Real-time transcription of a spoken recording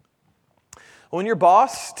When your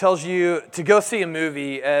boss tells you to go see a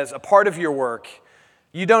movie as a part of your work,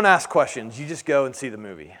 you don't ask questions, you just go and see the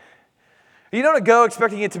movie. You don't go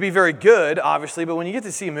expecting it to be very good, obviously, but when you get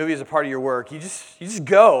to see a movie as a part of your work, you just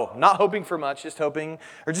go, not hoping for much, just hoping,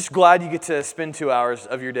 or just glad you get to spend 2 hours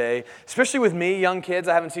of your day. Especially with me, young kids,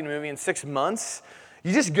 I haven't seen a movie in 6 months.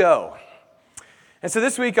 You just go. And so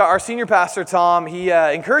this week, our senior pastor, Tom, he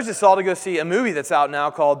encouraged us all to go see a movie that's out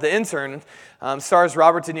now called The Intern. Stars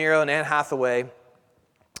Robert De Niro and Anne Hathaway.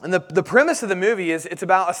 And the premise of the movie is it's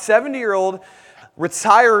about a 70-year-old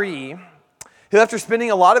retiree who, after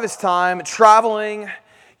spending a lot of his time traveling,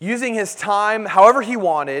 using his time however he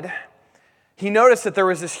wanted, he noticed that there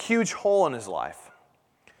was this huge hole in his life.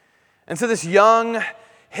 And so this young,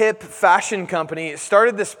 hip fashion company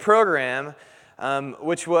started this program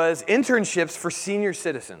which was internships for senior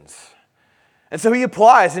citizens. And so he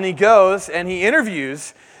applies and he goes and he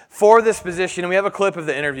interviews for this position. And we have a clip of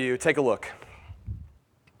the interview. Take a look.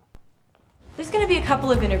 There's going to be a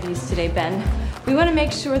couple of interviews today, Ben. We want to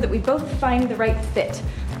make sure that we both find the right fit.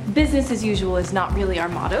 Business as usual is not really our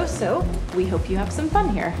motto, so we hope you have some fun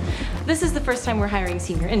here. This is the first time we're hiring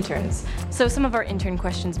senior interns, so some of our intern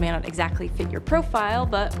questions may not exactly fit your profile,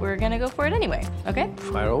 but we're going to go for it anyway, okay?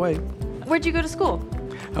 Fire away. Where'd you go to school?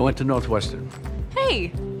 I went to Northwestern.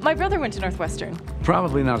 Hey, my brother went to Northwestern.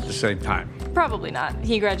 Probably not at the same time. Probably not.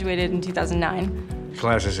 He graduated in 2009.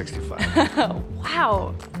 Class of 65.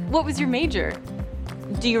 Wow. What was your major?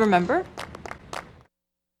 Do you remember?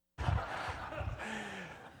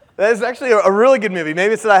 That is actually a really good movie.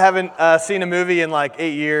 Maybe it's that I haven't seen a movie in like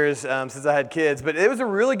 8 years since I had kids, but it was a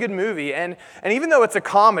really good movie. And even though it's a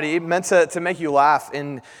comedy meant to make you laugh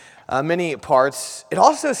in many parts, it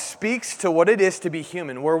also speaks to what it is to be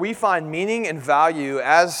human, where we find meaning and value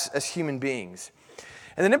as human beings.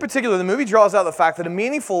 And then in particular, the movie draws out the fact that a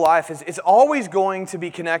meaningful life is always going to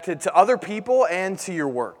be connected to other people and to your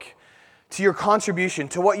work, to your contribution,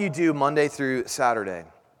 to what you do Monday through Saturday.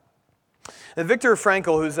 And Viktor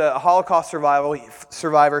Frankl, who's a Holocaust survivor,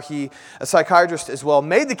 a psychiatrist as well,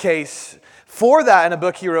 made the case for that in a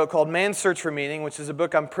book he wrote called Man's Search for Meaning, which is a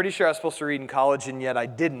book I'm pretty sure I was supposed to read in college, and yet I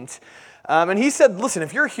didn't. And he said, listen,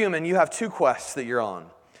 if you're a human, you have two quests that you're on.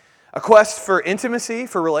 A quest for intimacy,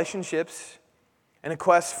 for relationships, and a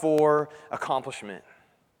quest for accomplishment,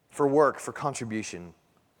 for work, for contribution.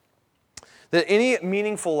 That any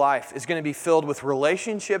meaningful life is going to be filled with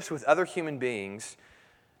relationships with other human beings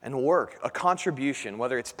and work, a contribution,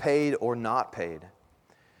 whether it's paid or not paid.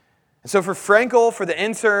 And so for Frankl, for the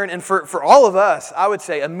intern, and for all of us, I would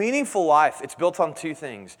say a meaningful life, it's built on two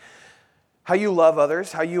things. How you love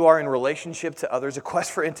others, how you are in relationship to others, a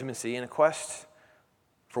quest for intimacy, and a quest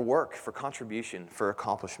for work, for contribution, for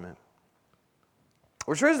accomplishment.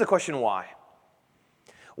 Which raises the question, why?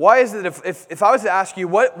 Why is it if I was to ask you,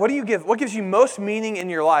 what gives you most meaning in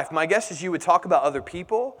your life? My guess is you would talk about other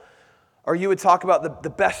people, or you would talk about the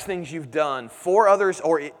best things you've done for others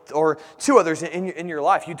or to others in your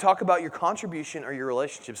life. You'd talk about your contribution or your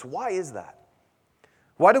relationships. Why is that?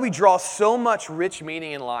 Why do we draw so much rich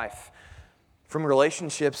meaning in life from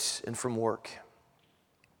relationships and from work?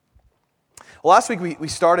 Well, last week we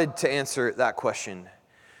started to answer that question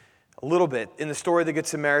a little bit in the story of the Good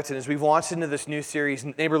Samaritan as we've launched into this new series,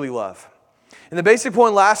 Neighborly Love. And the basic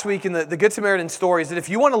point last week in the Good Samaritan story is that if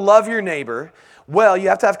you want to love your neighbor, well, you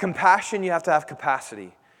have to have compassion, you have to have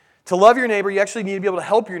capacity. To love your neighbor, you actually need to be able to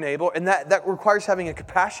help your neighbor, and that requires having a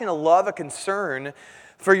compassion, a love, a concern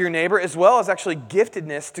for your neighbor, as well as actually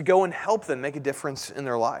giftedness to go and help them make a difference in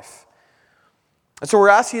their life. And so we're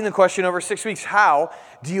asking the question over 6 weeks, how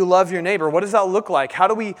do you love your neighbor? What does that look like? How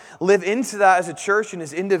do we live into that as a church and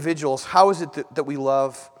as individuals? How is it that we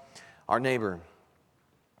love our neighbor?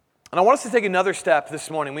 And I want us to take another step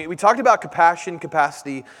this morning. We talked about compassion,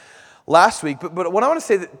 capacity last week, but what I want to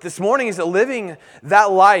say this morning is that living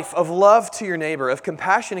that life of love to your neighbor, of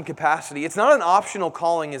compassion and capacity, it's not an optional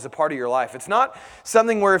calling as a part of your life. It's not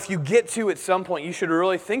something where if you get to at some point, you should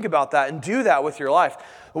really think about that and do that with your life.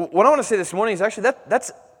 What I want to say this morning is actually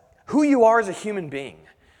that's who you are as a human being.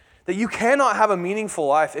 That you cannot have a meaningful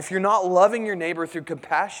life if you're not loving your neighbor through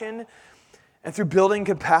compassion and through building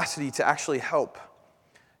capacity to actually help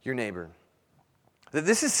your neighbor. That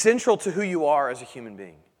this is central to who you are as a human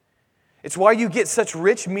being. It's why you get such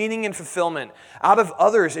rich meaning and fulfillment out of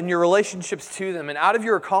others and your relationships to them and out of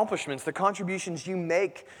your accomplishments, the contributions you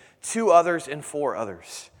make to others and for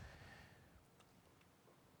others.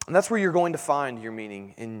 And that's where you're going to find your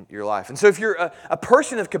meaning in your life. And so if you're a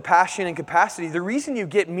person of compassion and capacity, the reason you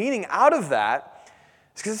get meaning out of that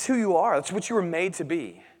is because it's who you are. That's what you were made to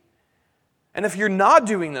be. And if you're not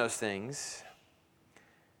doing those things,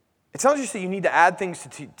 It's not just that you need to add things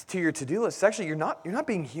to your to-do list. It's actually, you're not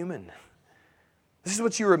being human. This is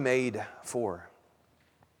what you were made for.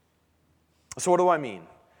 So what do I mean?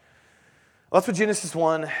 Well, that's what Genesis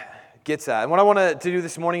 1 gets at. And what I want to do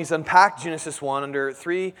this morning is unpack Genesis 1 under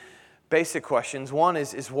three basic questions. One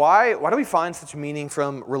is why do we find such meaning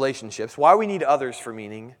from relationships? Why we need others for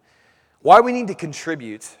meaning? Why we need to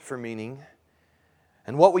contribute for meaning?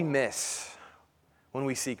 And what we miss when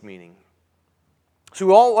we seek meaning. So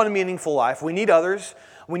we all want a meaningful life. We need others.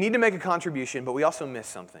 We need to make a contribution, but we also miss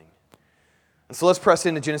something. And so let's press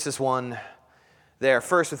into Genesis 1 there.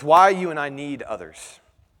 First, with why you and I need others.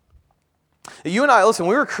 You and I, listen,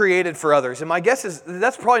 we were created for others. And my guess is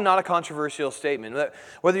that's probably not a controversial statement. That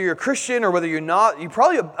whether you're a Christian or whether you're not, you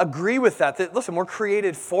probably agree with that, listen, we're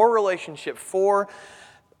created for relationship, for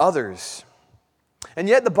others. And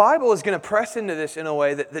yet the Bible is going to press into this in a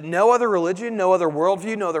way that no other religion, no other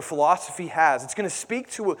worldview, no other philosophy has. It's going to speak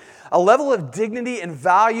to a level of dignity and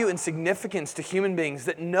value and significance to human beings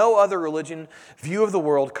that no other religion view of the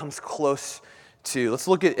world comes close to. Let's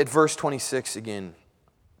look at verse 26 again.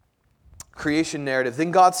 Creation narrative.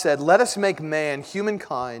 Then God said, "Let us make man,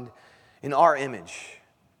 humankind, in our image,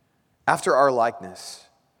 after our likeness.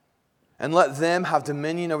 And let them have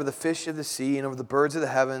dominion over the fish of the sea and over the birds of the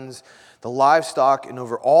heavens, the livestock, and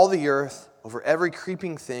over all the earth, over every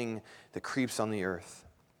creeping thing that creeps on the earth."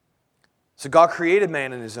 So God created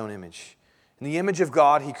man in his own image. In the image of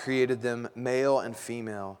God, he created them, male and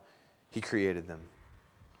female, he created them.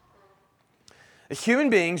 As human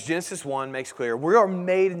beings, Genesis 1 makes clear, we are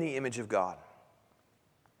made in the image of God.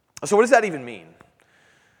 So what does that even mean?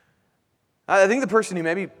 I think the person who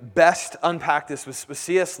maybe best unpacked this was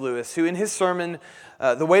C.S. Lewis, who in his sermon,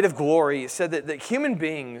 The Weight of Glory, said that human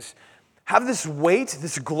beings have this weight,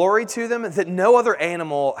 this glory to them that no other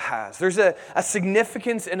animal has. There's a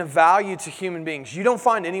significance and a value to human beings you don't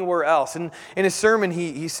find anywhere else. And in his sermon,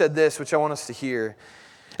 he said this, which I want us to hear.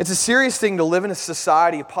 It's a serious thing to live in a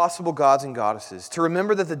society of possible gods and goddesses, to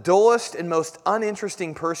remember that the dullest and most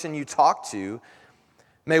uninteresting person you talk to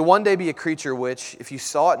may one day be a creature which, if you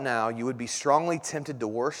saw it now, you would be strongly tempted to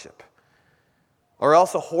worship, or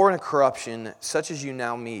else a horror and a corruption such as you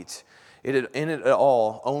now meet in it at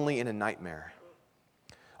all only in a nightmare.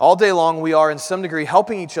 All day long we are in some degree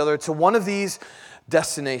helping each other to one of these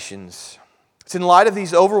destinations. It's in light of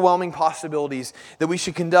these overwhelming possibilities that we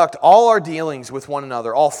should conduct all our dealings with one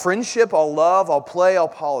another, all friendship, all love, all play, all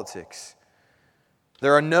politics.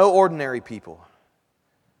 There are no ordinary people.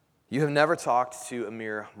 You have never talked to a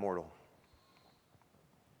mere mortal.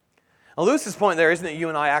 Now, Lewis's point there isn't that you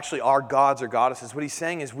and I actually are gods or goddesses. What he's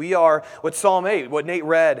saying is we are, what Psalm 8, what Nate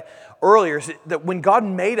read earlier, is that when God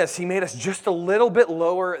made us, he made us just a little bit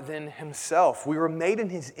lower than himself. We were made in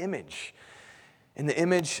his image, in the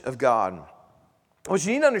image of God. What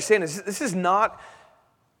you need to understand is this is not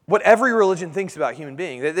what every religion thinks about human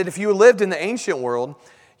beings. That if you lived in the ancient world,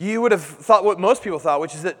 you would have thought what most people thought,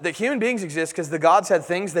 which is that human beings exist because the gods had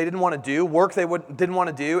things they didn't want to do, work they didn't want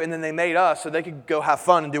to do, and then they made us so they could go have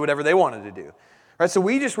fun and do whatever they wanted to do. Right? So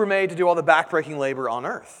we just were made to do all the backbreaking labor on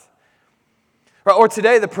earth. Right? Or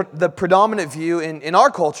today, the predominant view in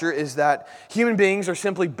our culture is that human beings are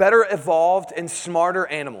simply better evolved and smarter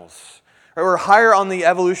animals. Right? We're higher on the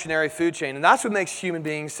evolutionary food chain, and that's what makes human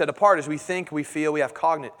beings set apart, is we think, we feel, we have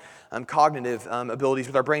cognitive abilities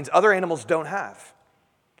with our brains other animals don't have.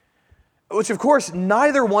 Which, of course,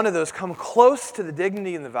 neither one of those come close to the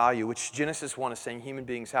dignity and the value which Genesis 1 is saying human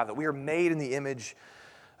beings have, that we are made in the image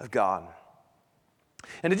of God.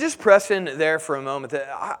 And to just press in there for a moment,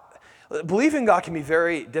 believing in God can be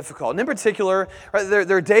very difficult. And in particular, right,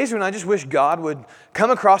 there are days when I just wish God would come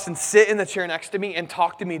across and sit in the chair next to me and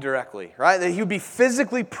talk to me directly, right? That he would be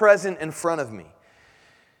physically present in front of me.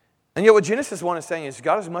 And yet what Genesis 1 is saying is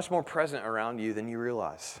God is much more present around you than you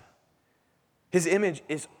realize. His image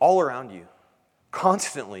is all around you,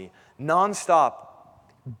 constantly, nonstop.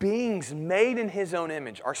 Beings made in his own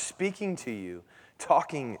image are speaking to you,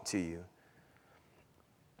 talking to you.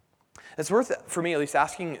 It's worth, for me at least,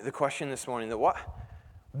 asking the question this morning, that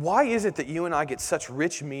why is it that you and I get such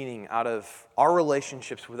rich meaning out of our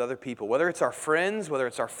relationships with other people, whether it's our friends, whether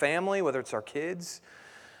it's our family, whether it's our kids?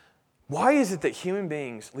 Why is it that human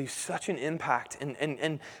beings leave such an impact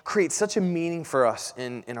and create such a meaning for us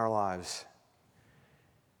in our lives?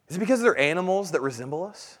 Is it because they're animals that resemble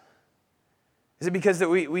us? Is it because that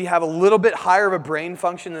we have a little bit higher of a brain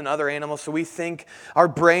function than other animals, so we think our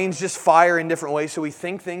brains just fire in different ways, so we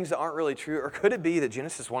think things that aren't really true? Or could it be that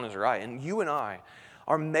Genesis 1 is right, and you and I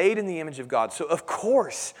are made in the image of God. So of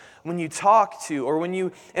course, when you talk to or when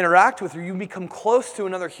you interact with or you become close to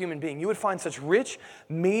another human being, you would find such rich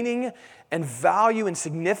meaning and value and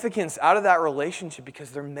significance out of that relationship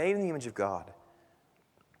because they're made in the image of God.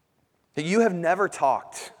 That you have never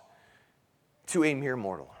talked to a mere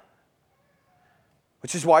mortal.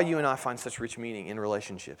 Which is why you and I find such rich meaning in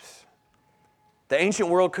relationships. The ancient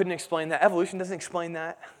world couldn't explain that. Evolution doesn't explain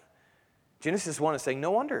that. Genesis 1 is saying,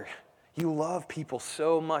 no wonder you love people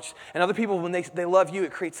so much. And other people, when they love you,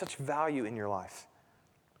 it creates such value in your life.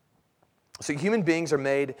 So human beings are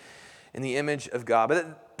made in the image of God.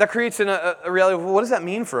 But that creates a reality of, well, what does that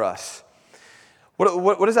mean for us?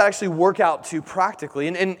 What does that actually work out to practically?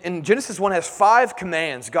 And Genesis 1 has 5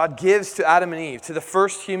 commands God gives to Adam and Eve, to the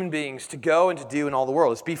first human beings, to go and to do in all the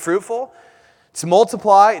world. It's be fruitful, it's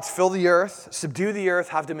multiply, it's fill the earth, subdue the earth,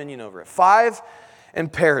 have dominion over it. 5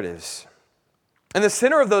 imperatives. And the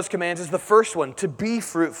center of those commands is the first one, to be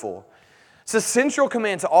fruitful. It's a central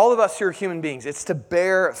command to all of us who are human beings. It's to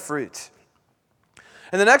bear fruit.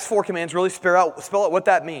 And the next 4 commands really spell out what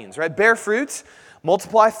that means, right? Bear fruit,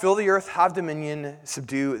 multiply, fill the earth, have dominion,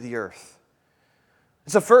 subdue the earth.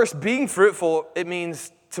 So first, being fruitful, it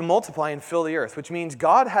means to multiply and fill the earth, which means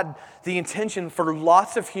God had the intention for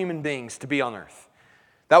lots of human beings to be on earth.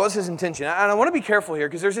 That was his intention. And I want to be careful here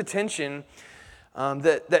because there's a tension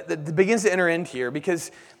that begins to enter in here,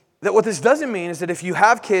 because that what this doesn't mean is that if you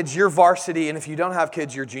have kids, you're varsity, and if you don't have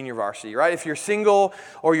kids, you're junior varsity, right? If you're single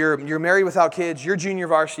or you're married without kids, you're junior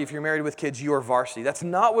varsity. If you're married with kids, you are varsity. That's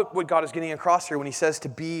not what God is getting across here when he says to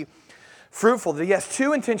be fruitful. That he has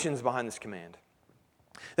 2 intentions behind this command.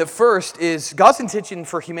 The first is God's intention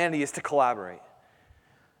for humanity is to collaborate.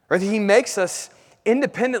 Right? That he makes us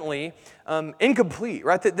independently incomplete,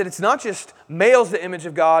 right? That it's not just males the image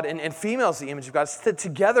of God and females the image of God. It's that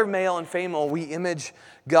together, male and female, we image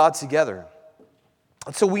God together.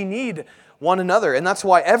 And so we need one another. And that's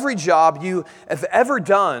why every job you have ever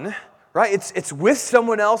done, right, it's with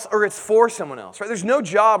someone else or it's for someone else, right? There's no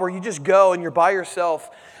job where you just go and you're by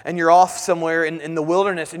yourself and you're off somewhere in the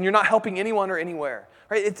wilderness and you're not helping anyone or anywhere,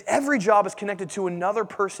 right? Every job is connected to another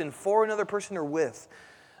person, for another person, or with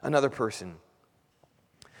another person.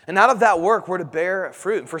 And out of that work, we're to bear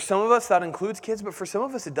fruit. And for some of us, that includes kids, but for some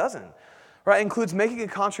of us, it doesn't. Right? It includes making a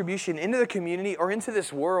contribution into the community or into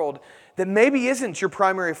this world that maybe isn't your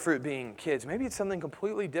primary fruit being kids. Maybe it's something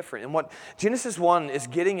completely different. And what Genesis 1 is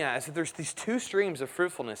getting at is that there's these 2 streams of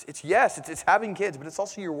fruitfulness. It's having kids, but it's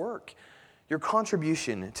also your work, your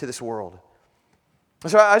contribution to this world.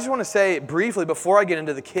 So I just want to say briefly before I get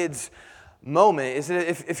into the kids moment is that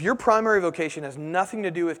if your primary vocation has nothing to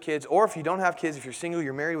do with kids, or if you don't have kids, if you're single,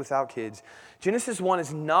 you're married without kids, Genesis 1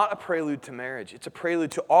 is not a prelude to marriage. It's a prelude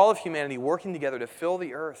to all of humanity working together to fill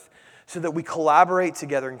the earth so that we collaborate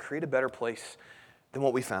together and create a better place than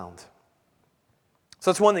what we found. So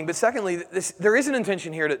that's one thing. But secondly, there is an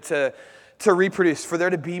intention here to reproduce, for there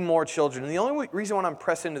to be more children. And the only reason why I'm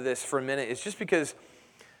pressing into this for a minute is just because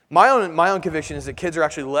my own conviction is that kids are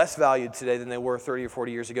actually less valued today than they were 30 or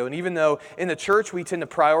 40 years ago. And even though in the church we tend to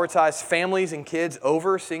prioritize families and kids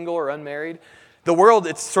over single or unmarried, the world,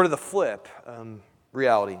 it's sort of the flip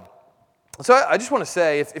reality. So I just want to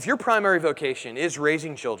say, if your primary vocation is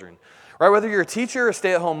raising children, right, whether you're a teacher, a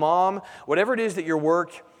stay-at-home mom, whatever it is that your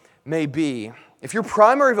work may be, if your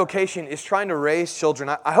primary vocation is trying to raise children,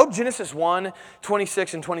 I hope Genesis 1,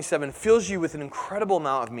 26 and 27 fills you with an incredible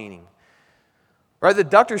amount of meaning. Right,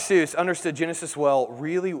 that Dr. Seuss understood Genesis 1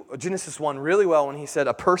 really well when he said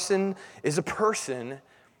a person is a person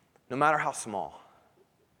no matter how small.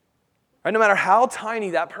 Right, no matter how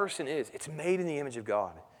tiny that person is, it's made in the image of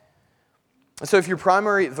God. And so if your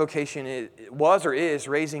primary vocation was or is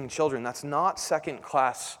raising children, that's not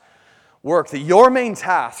second-class work. That your main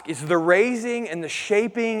task is the raising and the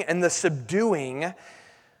shaping and the subduing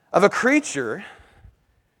of a creature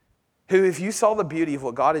who, if you saw the beauty of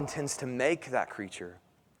what God intends to make that creature,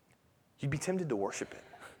 you'd be tempted to worship it,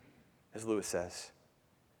 as Lewis says.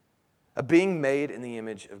 A being made in the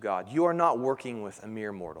image of God. You are not working with a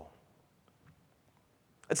mere mortal.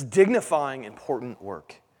 It's dignifying, important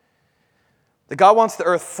work. That God wants the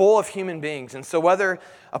earth full of human beings. And so whether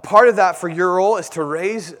a part of that for your role is to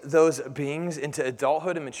raise those beings into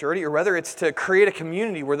adulthood and maturity, or whether it's to create a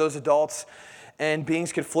community where those adults and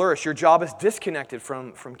beings could flourish, your job is disconnected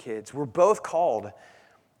from kids. We're both called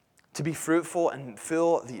to be fruitful and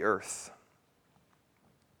fill the earth.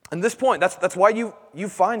 And this point, that's why you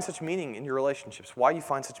find such meaning in your relationships, why you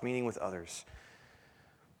find such meaning with others.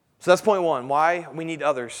 So that's point 1, why we need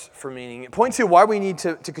others for meaning. Point 2, why we need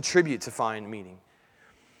to contribute to find meaning.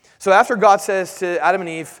 So after God says to Adam and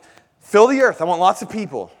Eve, fill the earth, I want lots of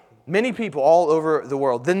people. many people all over the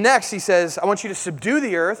world. Then next, he says, I want you to subdue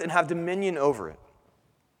the earth and have dominion over it.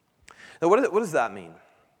 Now, what does that mean?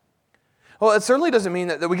 Well, it certainly doesn't mean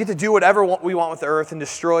that we get to do whatever we want with the earth and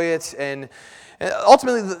destroy it. And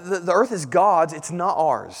ultimately, the earth is God's, it's not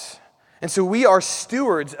ours. And so we are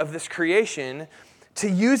stewards of this creation to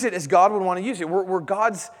use it as God would want to use it. We're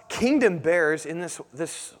God's kingdom bearers in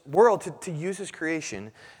this world to use his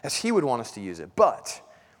creation as he would want us to use it. But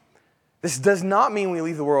this does not mean we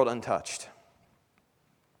leave the world untouched.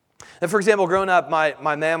 And for example, growing up, my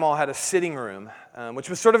mamaw had a sitting room, which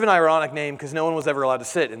was sort of an ironic name because no one was ever allowed to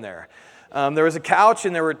sit in there. There was a couch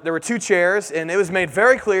and there were two chairs, and it was made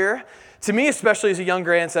very clear to me, especially as a young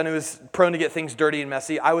grandson who was prone to get things dirty and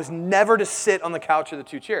messy, I was never to sit on the couch or the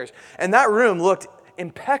two chairs. And that room looked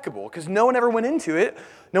impeccable because no one ever went into it.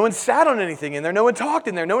 No one sat on anything in there. No one talked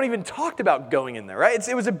in there. No one even talked about going in there, right?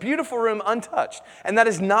 It was a beautiful room untouched. And that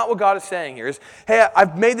is not what God is saying here. Is, hey,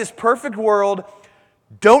 I've made this perfect world.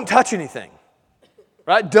 Don't touch anything,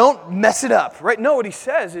 right? Don't mess it up, right? No, what he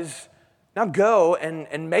says is, now go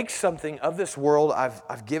and make something of this world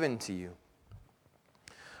I've given to you.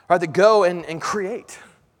 All right, to go and create.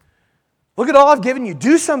 Look at all I've given you.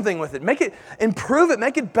 Do something with it. Make it, improve it,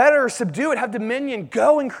 make it better, subdue it, have dominion.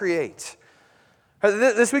 Go and create.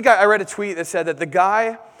 This week I read a tweet that said that the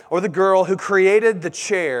guy or the girl who created the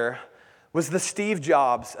chair was the Steve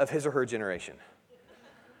Jobs of his or her generation.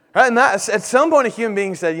 Right? And that, at some point a human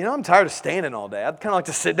being said, I'm tired of standing all day. I'd kind of like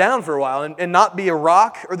to sit down for a while and not be a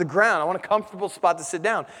rock or the ground. I want a comfortable spot to sit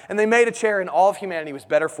down. And they made a chair and all of humanity was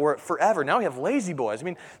better for it forever. Now we have lazy boys. I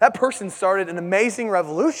mean, that person started an amazing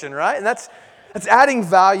revolution, right? And that's adding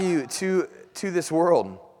value to this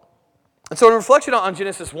world. And so in reflection on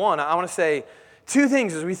Genesis 1, I want to say two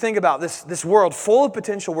things as we think about this world full of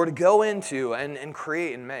potential we're to go into and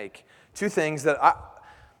create and make. Two things that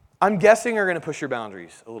I'm guessing are going to push your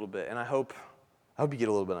boundaries a little bit, and I hope you get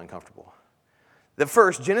a little bit uncomfortable. The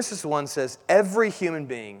first, Genesis 1 says every human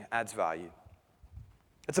being adds value.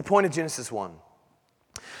 It's a point of Genesis 1.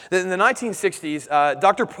 In the 1960s,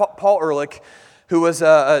 Dr. Paul Ehrlich, who was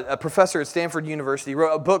a professor at Stanford University,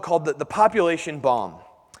 wrote a book called The Population Bomb.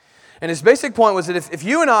 And his basic point was that if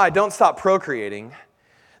you and I don't stop procreating,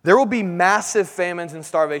 there will be massive famines and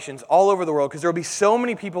starvations all over the world because there will be so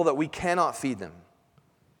many people that we cannot feed them.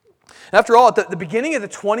 After all, at the beginning of the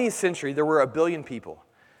 20th century, there were 1 billion people.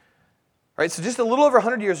 Right? So just a little over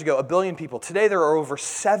 100 years ago, 1 billion people. Today, there are over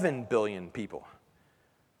 7 billion people.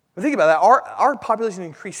 But think about that. Our population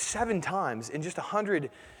increased 7 times in just 100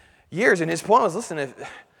 years. And his point was, listen, if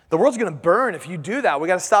the world's going to burn if you do that. We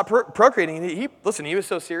got to stop procreating. And he was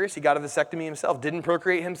so serious, he got a vasectomy himself. Didn't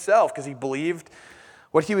procreate himself because he believed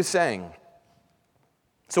what he was saying.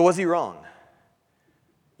 So was he wrong?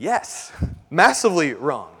 Yes, massively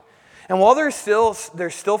wrong. And while there's still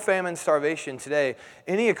famine and starvation today,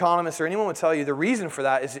 any economist or anyone would tell you the reason for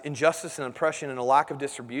that is injustice and oppression and a lack of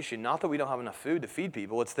distribution. Not that we don't have enough food to feed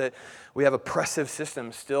people, it's that we have oppressive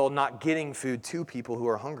systems still not getting food to people who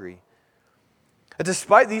are hungry. And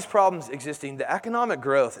despite these problems existing, the economic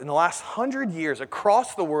growth in the last 100 years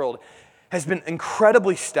across the world has been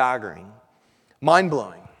incredibly staggering,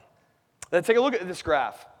 mind-blowing. Let's take a look at this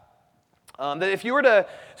graph. That if you were to,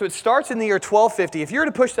 so it starts in the year 1250. If you were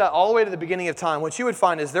to push that all the way to the beginning of time, what you would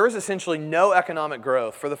find is there was essentially no economic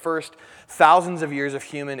growth for the first thousands of years of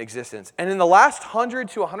human existence. And in the last 100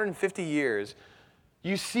 to 150 years,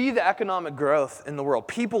 you see the economic growth in the world.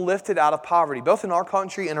 People lifted out of poverty, both in our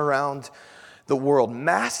country and around the world.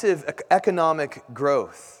 Massive economic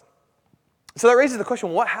growth. So that raises the question,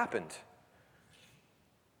 what happened?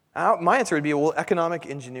 My answer would be, economic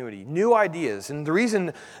ingenuity, new ideas. And the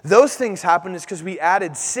reason those things happened is because we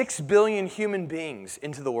added 6 billion human beings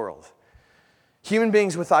into the world. Human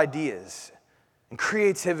beings with ideas and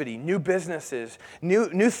creativity, new businesses,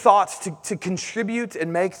 new thoughts to contribute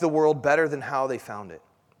and make the world better than how they found it.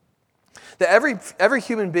 That every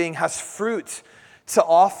human being has fruit to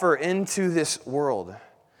offer into this world.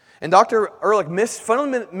 And Dr. Ehrlich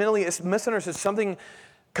fundamentally misunderstood something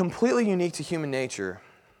completely unique to human nature.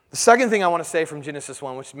 The second thing I want to say from Genesis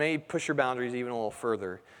 1, which may push your boundaries even a little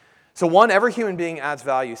further. So one, every human being adds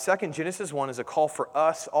value. Second, Genesis 1 is a call for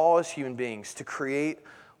us, all as human beings, to create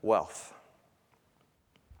wealth.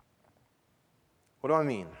 What do I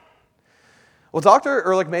mean? Well, Dr.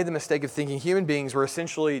 Ehrlich made the mistake of thinking human beings were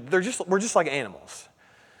essentially, we're just like animals.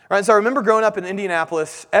 Right, so I remember growing up in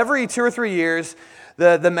Indianapolis, every 2 or 3 years,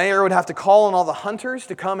 the mayor would have to call on all the hunters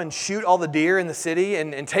to come and shoot all the deer in the city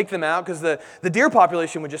and take them out, because the deer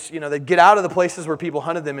population would just, they'd get out of the places where people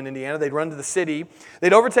hunted them in Indiana, they'd run to the city,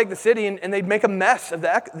 they'd overtake the city, and they'd make a mess of the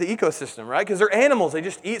ecosystem, right? Because they're animals, they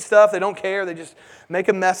just eat stuff, they don't care, they just make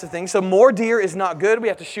a mess of things. So more deer is not good, we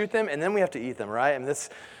have to shoot them, and then we have to eat them, right? And at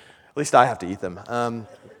least I have to eat them.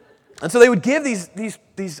 And so they would give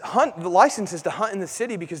the licenses to hunt in the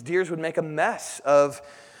city because deers would make a mess of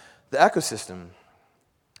the ecosystem.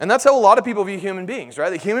 And that's how a lot of people view human beings, right?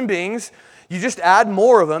 The human beings, you just add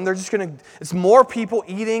more of them, it's more people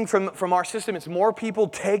eating from our system, it's more people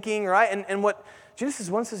taking, right? And what Genesis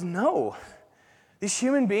 1 says, no. These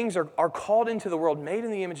human beings are called into the world, made in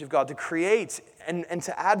the image of God, to create and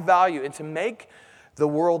to add value and to make the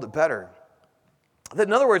world better. That,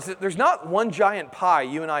 in other words, there's not one giant pie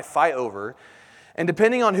you and I fight over, and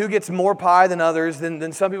depending on who gets more pie than others,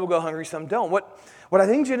 then some people go hungry, some don't. What I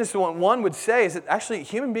think Genesis 1 would say is that actually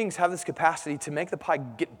human beings have this capacity to make the pie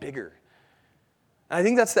get bigger. And I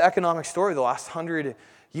think that's the economic story of the last 100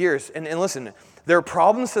 years. And listen, there are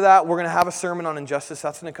problems to that. We're going to have a sermon on injustice.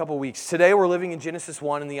 That's in a couple weeks. Today we're living in Genesis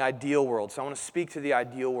 1 in the ideal world. So I want to speak to the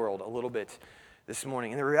ideal world a little bit this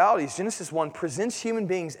morning. And the reality is Genesis 1 presents human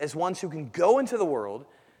beings as ones who can go into the world,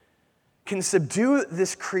 can subdue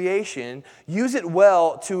this creation, use it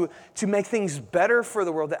well to make things better for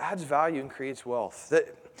the world that adds value and creates wealth.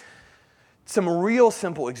 Some real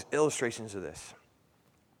simple illustrations of this.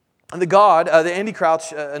 And the Andy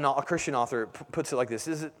Crouch, a Christian author, puts it like this,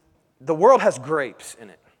 is that the world has grapes in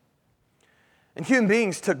it. And human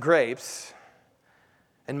beings took grapes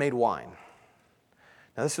and made wine.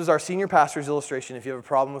 Now, this was our senior pastor's illustration. If you have a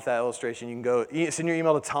problem with that illustration, you can go send your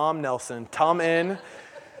email to Tom Nelson, Tom N.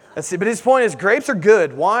 Let's see. But his point is, grapes are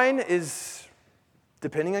good. Wine is,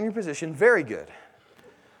 depending on your position, very good.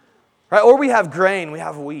 Right? Or we have grain, we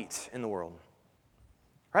have wheat in the world.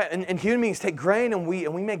 Right? And human beings take grain and wheat,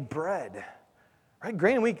 and we make bread. Right?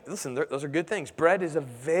 Grain and wheat, listen, those are good things. Bread is a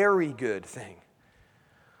very good thing.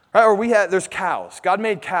 Right? Or there's cows. God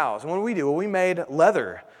made cows. And what do? Well, we made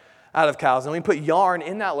leather out of cows, and we put yarn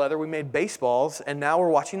in that leather. We made baseballs, and now we're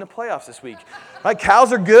watching the playoffs this week. Right?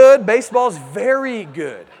 Cows are good. Baseball's very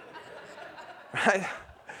good.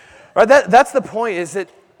 Right? That's the point, is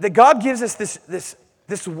that God gives us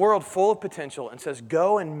this world full of potential and says,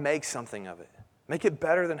 go and make something of it. Make it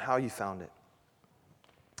better than how you found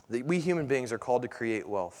it. We human beings are called to create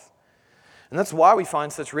wealth. And that's why we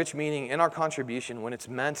find such rich meaning in our contribution when it's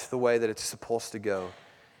meant the way that it's supposed to go.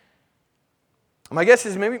 My guess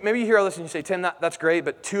is maybe you hear all this and you say, Tim, that's great,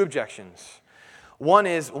 but 2 objections. One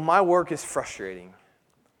is, well, my work is frustrating,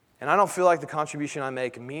 and I don't feel like the contribution I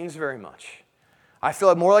make means very much. I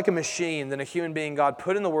feel more like a machine than a human being God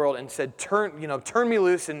put in the world and said, turn me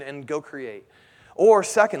loose and go create. Or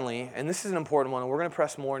secondly, and this is an important one, and we're going to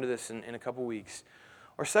press more into this in a couple weeks.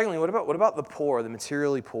 Or secondly, what about the poor, the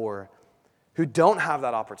materially poor, who don't have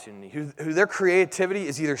that opportunity, who their creativity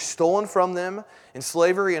is either stolen from them in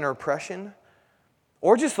slavery and oppression,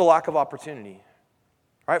 or just the lack of opportunity?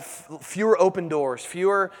 Right? Fewer open doors,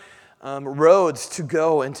 fewer roads to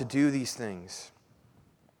go and to do these things.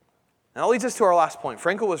 And that leads us to our last point.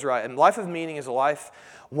 Frankl was right. And life of meaning is a life,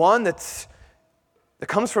 one, that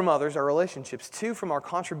comes from others, our relationships. 2, from our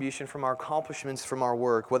contribution, from our accomplishments, from our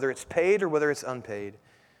work, whether it's paid or whether it's unpaid.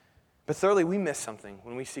 But thirdly, we miss something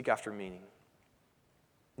when we seek after meaning.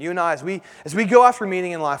 You and I, as we go after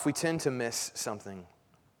meaning in life, we tend to miss something.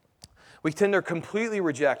 We tend to completely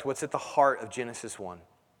reject what's at the heart of Genesis 1.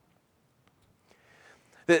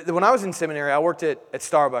 When I was in seminary, I worked at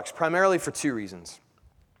Starbucks primarily for 2 reasons.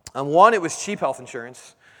 One, it was cheap health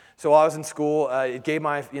insurance. So while I was in school, it gave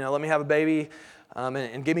let me have a baby,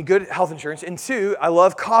 and gave me good health insurance. And 2, I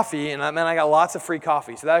love coffee, and I got lots of free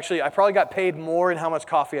coffee. So that I probably got paid more in how much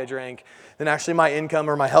coffee I drank than actually my income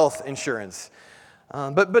or my health insurance.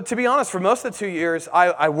 But to be honest, for most of the 2 years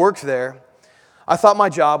I worked there, I thought my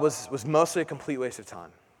job was mostly a complete waste of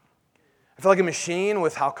time. I felt like a machine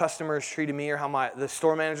with how customers treated me, or how the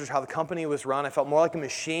store managers, how the company was run. I felt more like a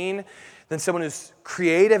machine than someone who's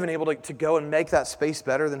creative and able to go and make that space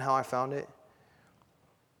better than how I found it.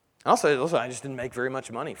 Also, I just didn't make very much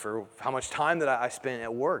money for how much time that I spent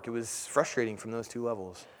at work. It was frustrating from those 2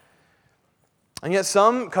 levels. And yet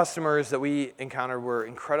some customers that we encountered were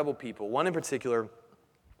incredible people. One in particular,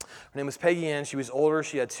 her name was Peggy Ann. She was older.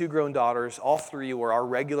 She had 2 grown daughters. All 3 were our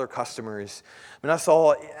regular customers. I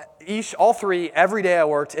saw all 3 every day I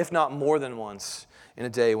worked, if not more than once in a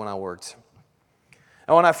day when I worked.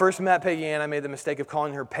 And when I first met Peggy Ann, I made the mistake of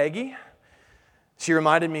calling her Peggy. She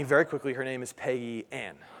reminded me very quickly her name is Peggy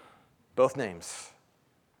Ann. Both names.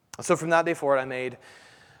 So from that day forward, I made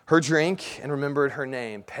her drink and remembered her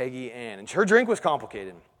name, Peggy Ann. And her drink was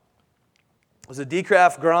complicated. It was a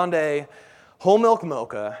decaf grande whole milk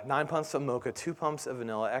mocha, 9 pumps of mocha, 2 pumps of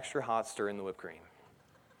vanilla, extra hot, stir in the whipped cream.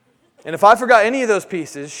 And if I forgot any of those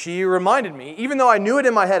pieces, she reminded me, even though I knew it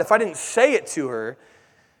in my head, if I didn't say it to her,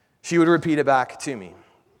 she would repeat it back to me.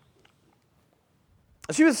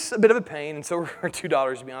 She was a bit of a pain, and so were her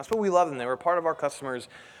 $2, to be honest, but we loved them. They were part of our customers'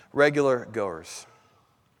 regular goers.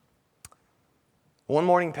 One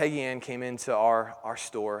morning, Peggy Ann came into our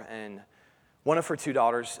store, and one of her two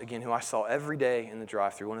daughters, again, who I saw every day in the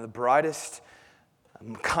drive-thru, one of the brightest,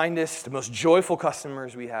 kindest, most joyful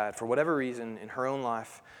customers we had, for whatever reason, in her own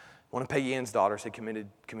life, one of Peggy Ann's daughters had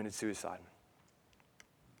committed suicide.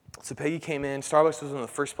 So Peggy came in. Starbucks was one of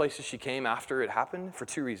the first places she came after it happened for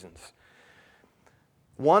two reasons.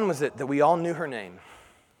 One was that we all knew her name,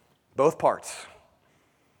 both parts.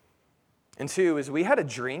 And two is we had a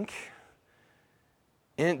drink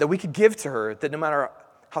that we could give to her that no matter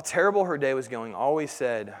how terrible her day was going, always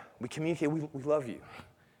said, we communicate, we love you.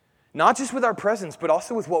 Not just with our presence, but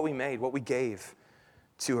also with what we made, what we gave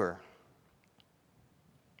to her.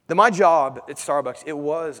 That my job at Starbucks, it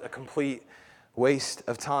was a complete waste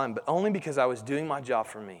of time, but only because I was doing my job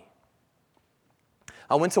for me.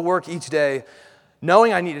 I went to work each day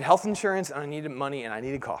knowing I needed health insurance, and I needed money, and I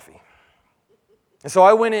needed coffee. And so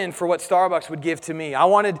I went in for what Starbucks would give to me. I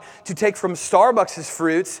wanted to take from Starbucks'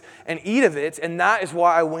 fruits and eat of it, and that is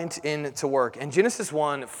why I went in to work. And Genesis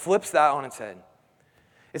 1 flips that on its head.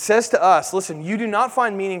 It says to us, listen, you do not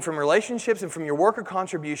find meaning from relationships and from your work or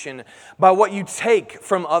contribution by what you take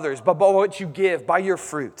from others, but by what you give, by your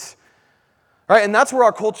fruit. Right? And that's where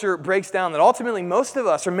our culture breaks down, that ultimately most of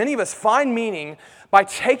us, or many of us, find meaning by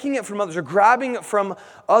taking it from others or grabbing it from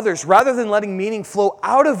others rather than letting meaning flow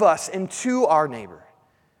out of us into our neighbor.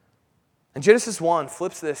 And Genesis 1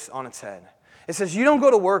 flips this on its head. It says you don't go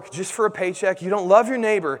to work just for a paycheck. You don't love your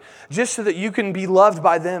neighbor just so that you can be loved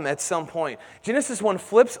by them at some point. Genesis 1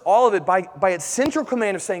 flips all of it by its central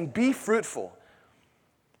command of saying, be fruitful.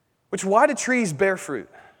 Which, why do trees bear fruit?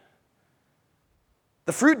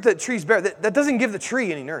 The fruit that trees bear, that doesn't give the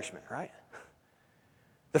tree any nourishment, right?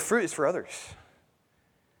 The fruit is for others.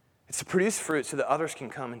 It's to produce fruit so that others can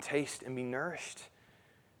come and taste and be nourished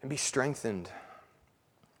and be strengthened.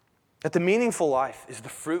 That the meaningful life is the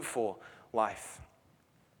fruitful life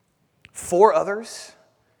for others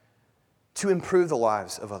to improve the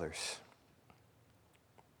lives of others.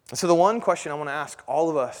 And so the one question I want to ask all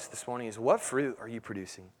of us this morning is, what fruit are you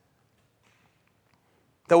producing?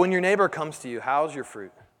 That when your neighbor comes to you, how's your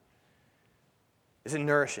fruit? Is it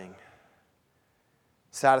nourishing?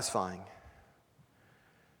 Satisfying?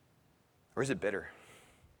 Or is it bitter?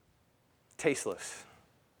 Tasteless?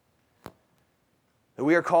 That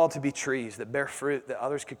we are called to be trees that bear fruit that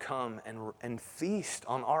others could come and feast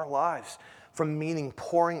on our lives from meaning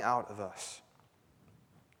pouring out of us.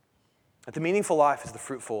 That the meaningful life is the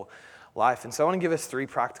fruitful life. And so I want to give us three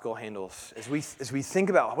practical handles as we think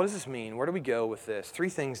about what does this mean? Where do we go with this? Three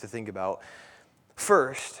things to think about.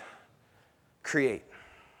 First, create.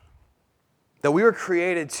 That we were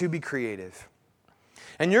created to be creative.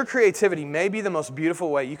 And your creativity may be the most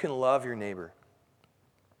beautiful way you can love your neighbor.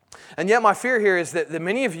 And yet my fear here is that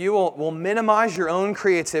many of you will minimize your own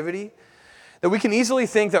creativity. That we can easily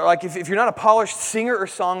think that, like, if you're not a polished singer or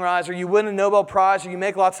songwriter, you win a Nobel Prize, or you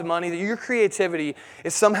make lots of money, that your creativity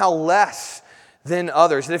is somehow less than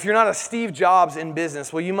others. That if you're not a Steve Jobs in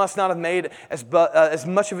business, well, you must not have made as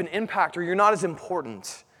much of an impact, or you're not as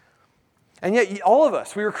important. And yet, all of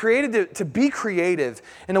us, we were created to be creative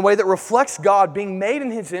in a way that reflects God, being made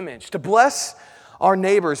in His image, to bless our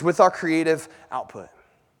neighbors with our creative output.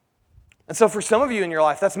 And so for some of you in your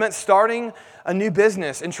life, that's meant starting a new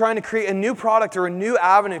business and trying to create a new product or a new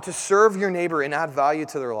avenue to serve your neighbor and add value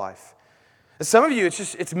to their life. And some of you,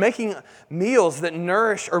 it's making meals that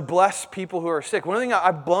nourish or bless people who are sick. One thing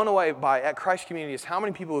I've blown away by at Christ Community is how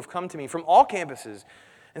many people have come to me from all campuses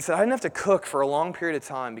and said, I didn't have to cook for a long period of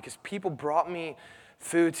time because people brought me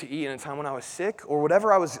food to eat in a time when I was sick or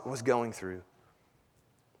whatever I was going through.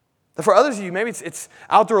 For others of you, maybe it's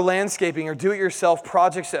outdoor landscaping or do-it-yourself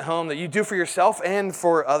projects at home that you do for yourself and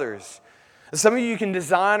for others. Some of you can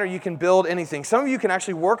design or you can build anything. Some of you can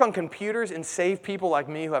actually work on computers and save people like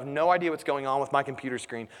me who have no idea what's going on with my computer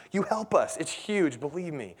screen. You help us. It's huge,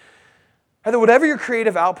 believe me. Either whatever your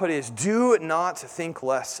creative output is, do not think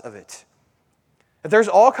less of it. There's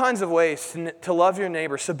all kinds of ways to love your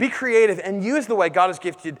neighbor. So be creative and use the way God has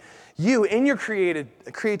gifted you in your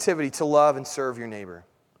creativity to love and serve your neighbor.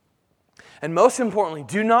 And most importantly,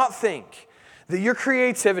 do not think that your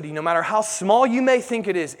creativity, no matter how small you may think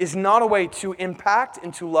it is not a way to impact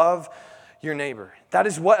and to love your neighbor. That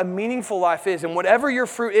is what a meaningful life is. And whatever your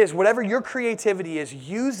fruit is, whatever your creativity is,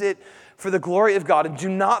 use it for the glory of God and do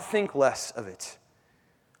not think less of it.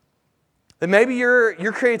 That maybe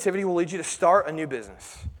your creativity will lead you to start a new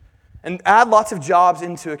business and add lots of jobs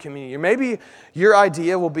into a community. Or maybe your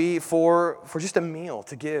idea will be for just a meal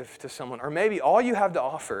to give to someone. Or maybe all you have to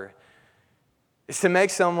offer is to make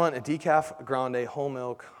someone a decaf grande, whole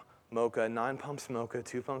milk mocha, 9 pumps mocha,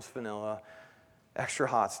 2 pumps vanilla, extra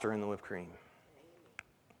hot, stir in the whipped cream.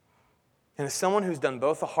 And as someone who's done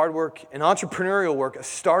both the hard work and entrepreneurial work of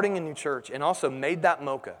starting a new church and also made that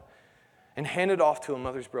mocha and handed off to a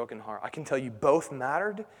mother's broken heart, I can tell you both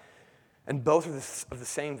mattered and both are of the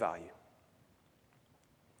same value.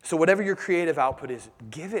 So whatever your creative output is,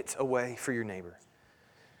 give it away for your neighbor.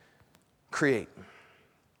 Create.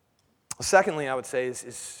 Secondly, I would say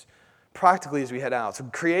is practically as we head out. So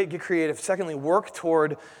get creative. Secondly, work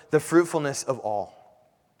toward the fruitfulness of all.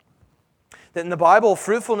 That in the Bible,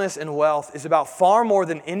 fruitfulness and wealth is about far more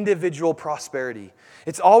than individual prosperity.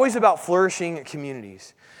 It's always about flourishing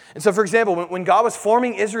communities. And so, for example, when God was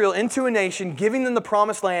forming Israel into a nation, giving them the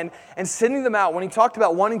promised land, and sending them out, when he talked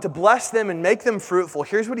about wanting to bless them and make them fruitful,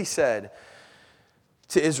 here's what he said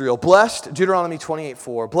to Israel. Blessed, Deuteronomy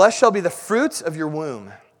 28:4, blessed shall be the fruits of your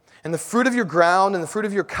womb, and the fruit of your ground, and the fruit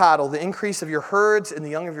of your cattle, the increase of your herds, and the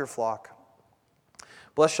young of your flock.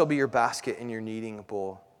 Blessed shall be your basket and your kneading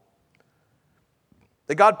bowl.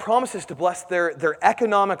 That God promises to bless their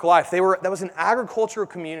economic life. That was an agricultural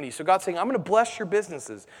community. So God's saying, I'm going to bless your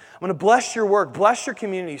businesses. I'm going to bless your work, bless your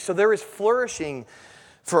community. So there is flourishing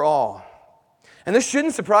for all. And this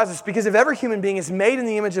shouldn't surprise us because if every human being is made in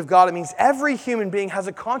the image of God, it means every human being has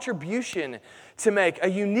a contribution to make, a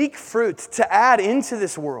unique fruit to add into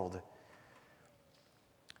this world.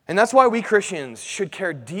 And that's why we Christians should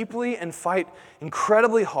care deeply and fight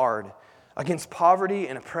incredibly hard against poverty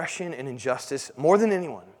and oppression and injustice more than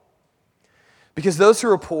anyone. Because those who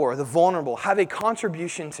are poor, the vulnerable, have a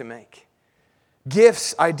contribution to make.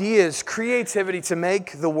 Gifts, ideas, creativity to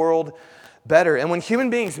make the world better. And when human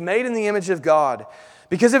beings made in the image of God,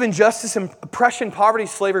 because of injustice and oppression, poverty,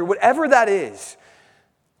 slavery, whatever that is,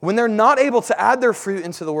 when they're not able to add their fruit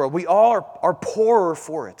into the world, we all are poorer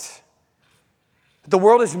for it. The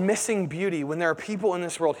world is missing beauty when there are people in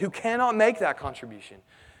this world who cannot make that contribution,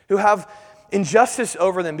 who have injustice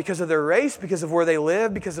over them because of their race, because of where they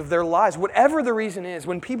live, because of their lives. Whatever the reason is,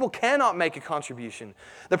 when people cannot make a contribution,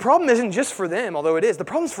 the problem isn't just for them, although it is. The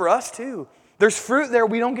problem's for us too. There's fruit there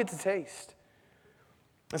we don't get to taste.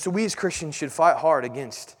 And so we as Christians should fight hard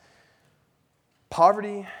against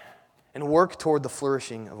poverty and work toward the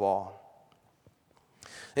flourishing of all.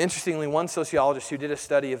 Interestingly, one sociologist who did a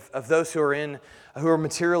study of those who are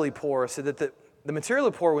materially poor said that the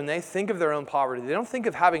materially poor, when they think of their own poverty, they don't think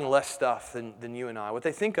of having less stuff than you and I. What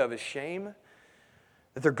they think of is shame,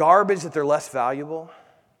 that they're garbage, that they're less valuable.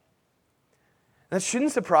 And that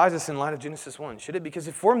shouldn't surprise us in light of Genesis 1, should it? Because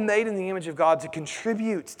if we're made in the image of God to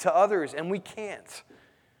contribute to others, and we can't,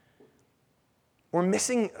 we're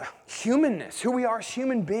missing humanness, who we are as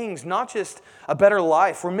human beings, not just a better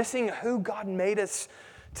life. We're missing who God made us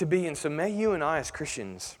to be. And so may you and I as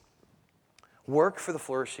Christians work for the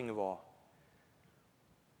flourishing of all.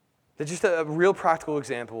 Just a real practical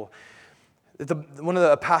example.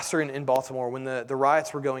 A pastor in Baltimore, when the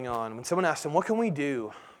riots were going on, when someone asked him, what can we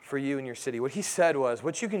do for you in your city? What he said was,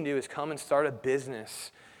 what you can do is come and start a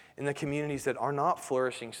business in the communities that are not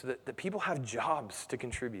flourishing so that people have jobs to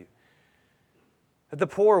contribute. That the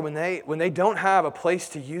poor, when they don't have a place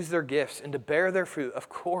to use their gifts and to bear their fruit, of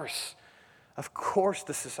course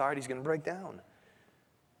the society is going to break down.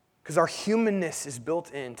 Because our humanness is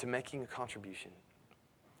built into making a contribution.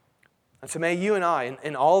 And so may you and I,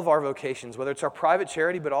 in all of our vocations, whether it's our private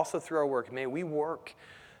charity, but also through our work, may we work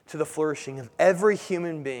to the flourishing of every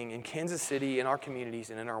human being in Kansas City, in our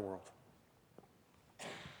communities, and in our world.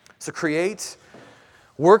 So create,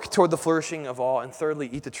 work toward the flourishing of all, and thirdly,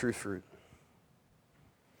 eat the true fruit.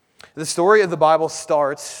 The story of the Bible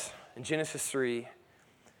starts in Genesis 3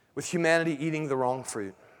 with humanity eating the wrong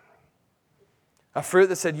fruit. A fruit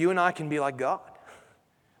that said you and I can be like God.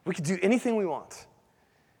 We could do anything we want.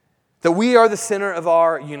 That we are the center of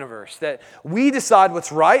our universe, that we decide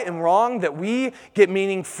what's right and wrong, that we get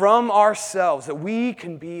meaning from ourselves, that we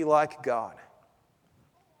can be like God.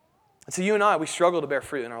 And so you and I, we struggle to bear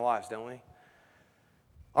fruit in our lives, don't we?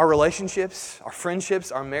 Our relationships, our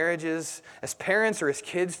friendships, our marriages, as parents or as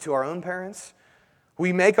kids to our own parents,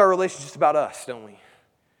 we make our relationships about us, don't we?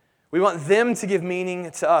 We want them to give meaning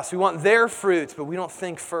to us. We want their fruits, but we don't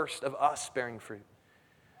think first of us bearing fruit.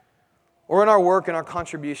 or in our work and our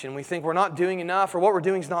contribution. We think we're not doing enough, or what we're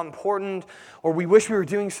doing is not important, or we wish we were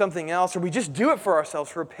doing something else, or we just do it for ourselves,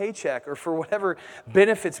 for a paycheck, or for whatever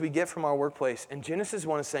benefits we get from our workplace. And Genesis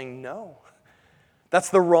 1 is saying, no, that's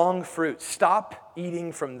the wrong fruit. Stop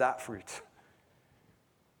eating from that fruit.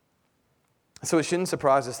 So it shouldn't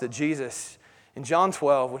surprise us that Jesus, in John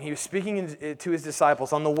 12, when he was speaking to his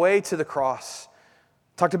disciples on the way to the cross,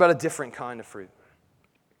 talked about a different kind of fruit.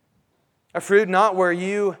 A fruit not where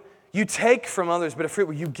you take from others, but a fruit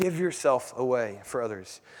where you give yourself away for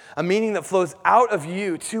others. A meaning that flows out of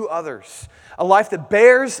you to others. A life that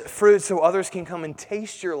bears fruit so others can come and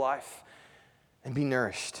taste your life and be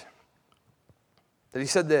nourished. That he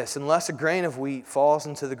said this, unless a grain of wheat falls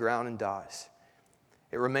into the ground and dies,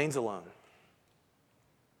 it remains alone.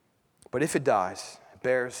 But if it dies, it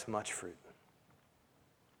bears much fruit.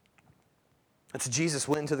 And so Jesus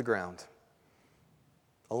went into the ground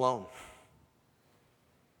alone.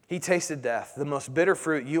 He tasted death, the most bitter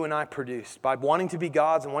fruit you and I produced. By wanting to be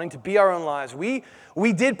God's and wanting to be our own lives, we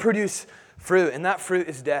did produce fruit, and that fruit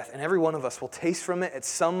is death. And every one of us will taste from it at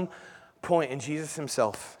some point, and Jesus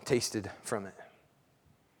himself tasted from it.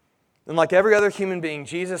 And like every other human being,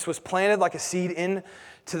 Jesus was planted like a seed into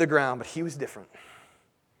the ground, but he was different.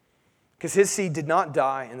 Because his seed did not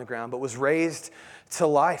die in the ground, but was raised to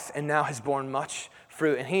life and now has borne much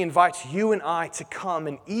fruit. And he invites you and I to come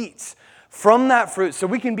and eat from that fruit so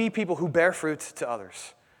we can be people who bear fruit to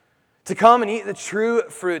others. To come and eat the true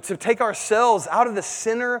fruit, to take ourselves out of the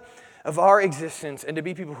center of our existence and to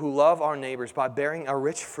be people who love our neighbors by bearing a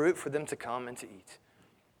rich fruit for them to come and to eat.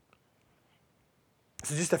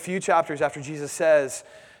 So just a few chapters after Jesus says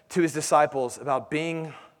to his disciples about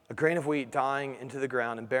being a grain of wheat dying into the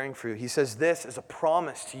ground and bearing fruit, he says this as a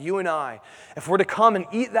promise to you and I. If we're to come and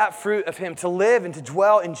eat that fruit of him, to live and to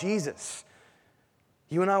dwell in Jesus,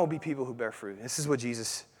 you and I will be people who bear fruit. This is what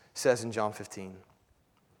Jesus says in John 15.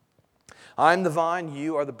 I am the vine,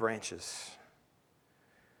 you are the branches.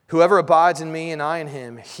 Whoever abides in me and I in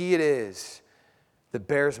him, he it is that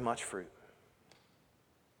bears much fruit.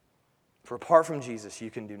 For apart from Jesus,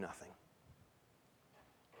 you can do nothing.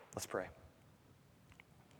 Let's pray.